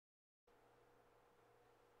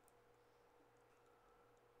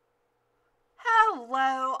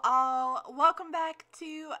Hello, all. Welcome back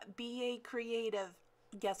to Be a Creative.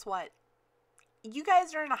 Guess what? You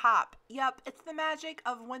guys are in a hop. Yep, it's the magic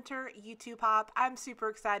of winter YouTube hop. I'm super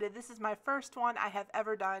excited. This is my first one I have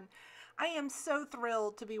ever done. I am so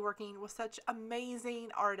thrilled to be working with such amazing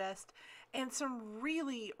artists and some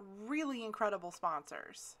really incredible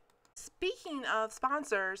sponsors. Speaking of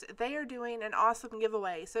sponsors, they are doing an awesome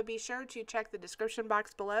giveaway, so be sure to check the description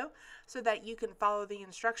box below so that you can follow the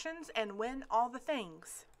instructions and win all the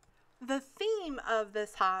things. The theme of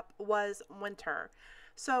this hop was winter.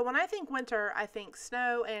 So when I think winter, I think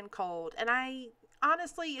snow and cold, and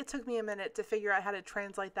honestly, it took me a minute to figure out how to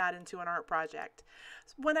translate that into an art project.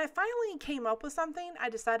 When I finally came up with something, I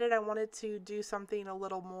decided I wanted to do something a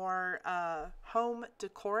little more home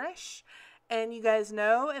decor-ish. And you guys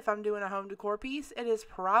know if I'm doing a home decor piece, it is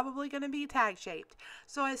probably going to be tag shaped.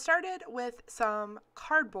 So I started with some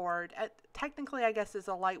cardboard. Technically, I guess it's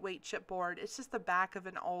a lightweight chipboard. It's just the back of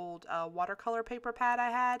an old watercolor paper pad I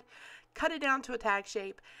had. Cut it down to a tag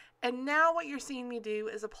shape. And now what you're seeing me do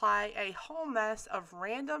is apply a whole mess of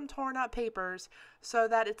random torn up papers so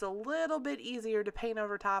that it's a little bit easier to paint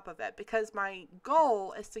over top of it, because my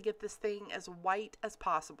goal is to get this thing as white as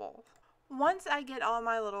possible. Once I get all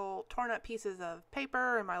my little torn up pieces of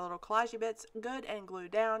paper and my little collage bits good and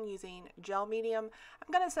glued down using gel medium,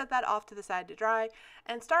 I'm going to set that off to the side to dry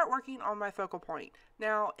and start working on my focal point.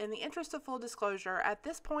 Now, in the interest of full disclosure, at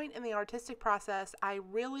this point in the artistic process, I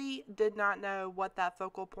really did not know what that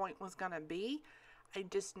focal point was going to be. I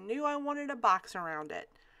just knew I wanted a box around it.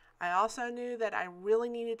 I also knew that I really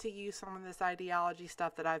needed to use some of this ideology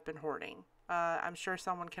stuff that I've been hoarding. I'm sure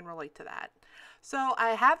someone can relate to that. So I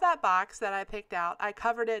have that box that I picked out. I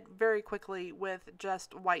covered it very quickly with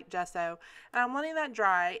just white gesso, and I'm letting that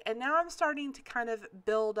dry. And now I'm starting to kind of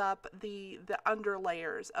build up the under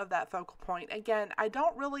layers of that focal point. Again, I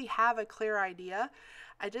don't really have a clear idea.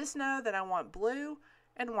 I just know that I want blue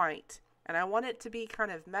and white, and I want it to be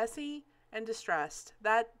kind of messy and distressed.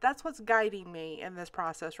 That's what's guiding me in this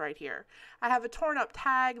process right here. I have a torn up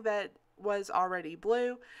tag that was already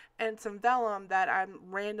blue and some vellum that I'm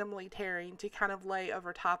randomly tearing to kind of lay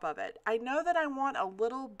over top of it. I know that I want a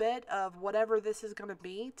little bit of whatever this is going to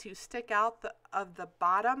be to stick out of the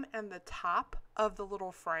bottom and the top of the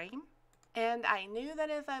little frame. And I knew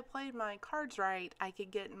that if I played my cards right, I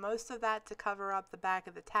could get most of that to cover up the back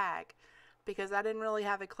of the tag, because I didn't really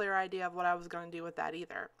have a clear idea of what I was going to do with that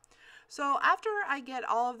either. So after I get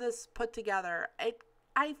all of this put together,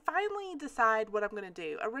 I finally decide what I'm going to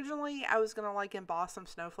do. Originally, I was going to like emboss some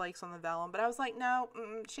snowflakes on the vellum, but I was like, no,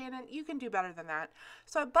 Shannon, you can do better than that.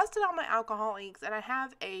 So I busted out my alcohol inks, and I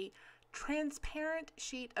have a transparent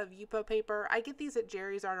sheet of Yupo paper. I get these at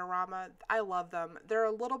Jerry's Artorama. I love them. They're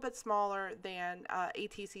a little bit smaller than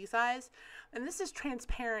ATC size, and this is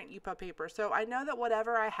transparent Yupo paper. So I know that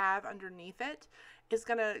whatever I have underneath it is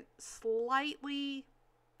going to slightly,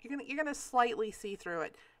 you're going to slightly see through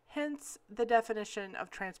it. Hence the definition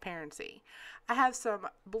of transparency. I have some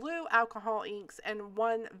blue alcohol inks and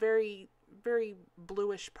one very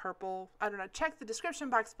bluish purple. I don't know. Check the description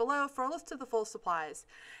box below for a list of the full supplies.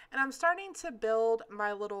 And I'm starting to build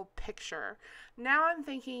my little picture. Now I'm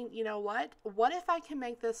thinking, you know what? What if I can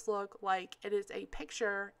make this look like it is a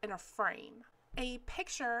picture in a frame? A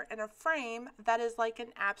picture in a frame that is like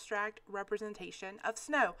an abstract representation of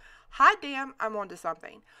snow. Hot damn, I'm onto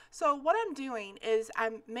something. So what I'm doing is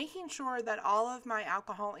I'm making sure that all of my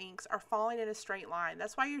alcohol inks are falling in a straight line.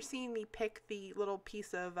 That's why you're seeing me pick the little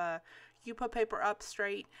piece of Yupo paper up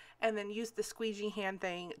straight and then use the squeegee hand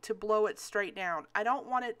thing to blow it straight down. I don't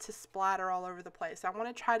want it to splatter all over the place. I want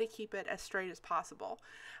to try to keep it as straight as possible.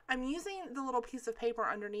 I'm using the little piece of paper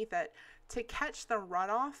underneath it to catch the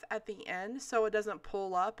runoff at the end so it doesn't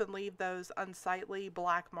pull up and leave those unsightly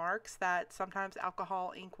black marks that sometimes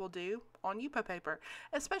alcohol ink will do on Yupo paper,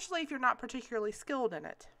 especially if you're not particularly skilled in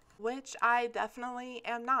it, which I definitely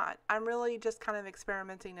am not. I'm really just kind of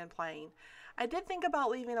experimenting and playing. I did think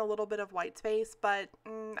about leaving a little bit of white space, but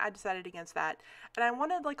I decided against that. And I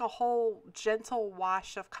wanted like a whole gentle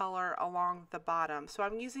wash of color along the bottom. So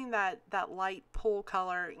I'm using that light pool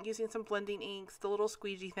color, using some blending inks, the little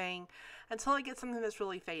squeegee thing, until I get something that's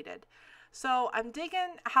really faded. So I'm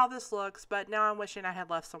digging how this looks, but now I'm wishing I had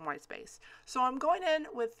left some white space. So I'm going in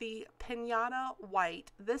with the Pinata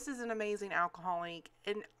White. This is an amazing alcohol ink,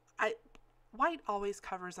 and white always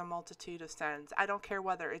covers a multitude of sins. I don't care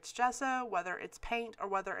whether it's gesso, whether it's paint, or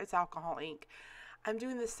whether it's alcohol ink. I'm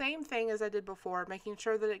doing the same thing as I did before, making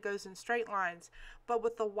sure that it goes in straight lines. But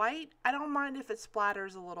with the white, I don't mind if it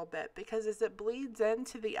splatters a little bit, because as it bleeds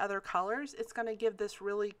into the other colors, it's going to give this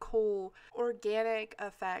really cool organic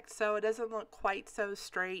effect. So it doesn't look quite so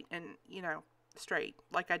straight and, you know, straight,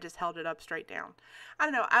 like I just held it up straight down. I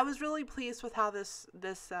don't know, I was really pleased with how this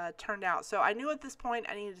turned out. So I knew at this point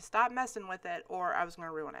I needed to stop messing with it or I was going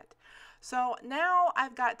to ruin it. So now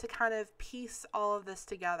I've got to kind of piece all of this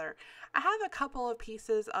together. I have a couple of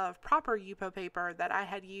pieces of proper Yupo paper that I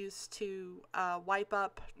had used to wipe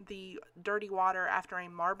up the dirty water after a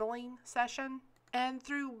marbling session. And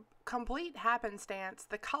through complete happenstance,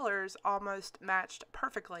 the colors almost matched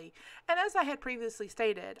perfectly. And as I had previously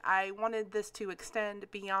stated, I wanted this to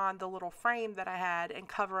extend beyond the little frame that I had and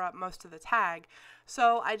cover up most of the tag.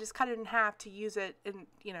 So I just cut it in half to use it in,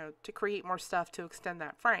 to create more stuff to extend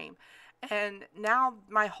that frame. And now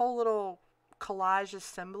my whole little collage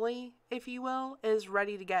assembly, if you will, is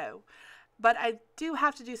ready to go. But I do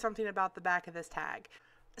have to do something about the back of this tag.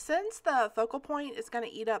 Since the focal point is going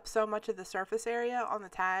to eat up so much of the surface area on the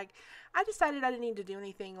tag, I decided I didn't need to do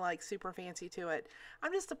anything like super fancy to it.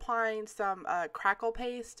 I'm just applying some crackle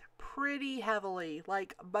paste pretty heavily,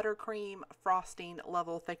 like buttercream frosting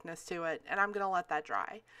level thickness to it, and I'm going to let that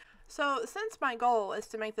dry. So since my goal is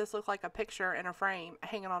to make this look like a picture in a frame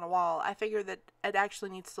hanging on a wall, I figured that it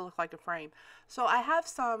actually needs to look like a frame. So I have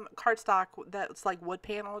some cardstock that's like wood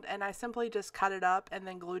paneled, and I simply just cut it up and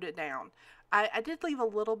then glued it down. I did leave a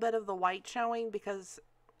little bit of the white showing because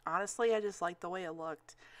honestly I just liked the way it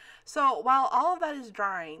looked. So while all of that is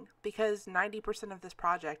drying, because 90% of this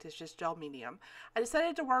project is just gel medium, I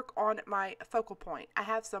decided to work on my focal point. I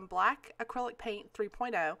have some black acrylic paint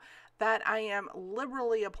 3.0 that I am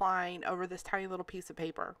liberally applying over this tiny little piece of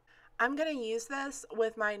paper. I'm going to use this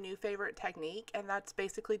with my new favorite technique, and that's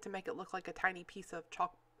basically to make it look like a tiny piece of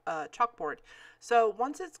chalkboard. So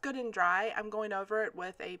once it's good and dry, I'm going over it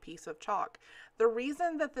with a piece of chalk. The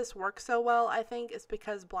reason that this works so well, I think, is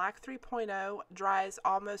because black 3.0 dries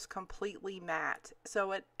almost completely matte.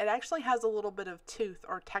 So it actually has a little bit of tooth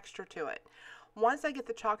or texture to it. Once I get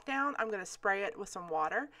the chalk down, I'm going to spray it with some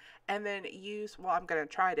water and then I'm going to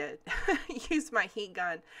try to use my heat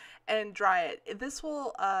gun and dry it. This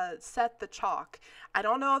will set the chalk. I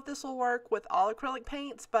don't know if this will work with all acrylic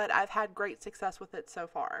paints, but I've had great success with it so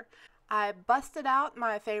far. I busted out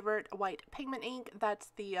my favorite white pigment ink.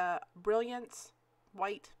 That's the Brilliance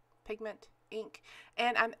white pigment ink.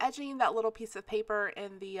 And I'm edging that little piece of paper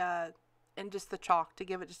in just the chalk to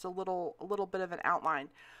give it just a little bit of an outline.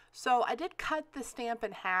 So I did cut the stamp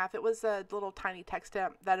in half. It was a little tiny text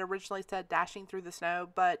stamp that originally said dashing through the snow,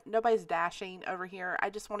 but nobody's dashing over here. I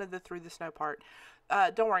just wanted the through the snow part.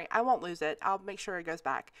 Don't worry, I won't lose it. I'll make sure it goes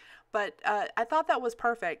back. But I thought that was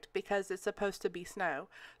perfect because it's supposed to be snow.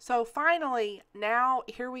 So finally, now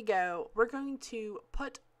here we go. We're going to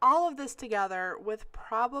put all of this together with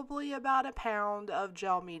probably about a pound of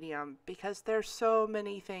gel medium because there's so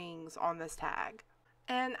many things on this tag.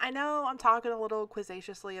 And I know I'm talking a little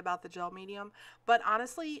quizzaciously about the gel medium, but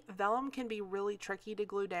honestly, vellum can be really tricky to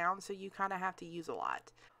glue down, so you kind of have to use a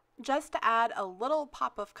lot. Just to add a little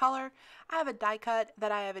pop of color, I have a die cut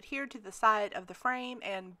that I have adhered to the side of the frame,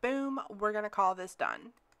 and boom, we're going to call this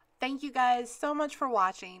done. Thank you guys so much for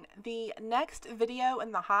watching. The next video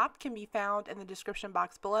in the hop can be found in the description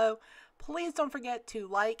box below. Please don't forget to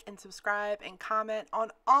like and subscribe and comment on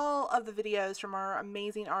all of the videos from our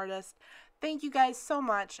amazing artists. Thank you guys so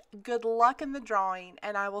much. Good luck in the drawing,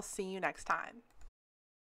 and I will see you next time.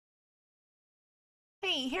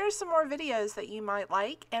 Hey, here's some more videos that you might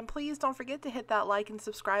like, and please don't forget to hit that like and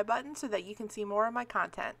subscribe button so that you can see more of my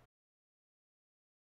content.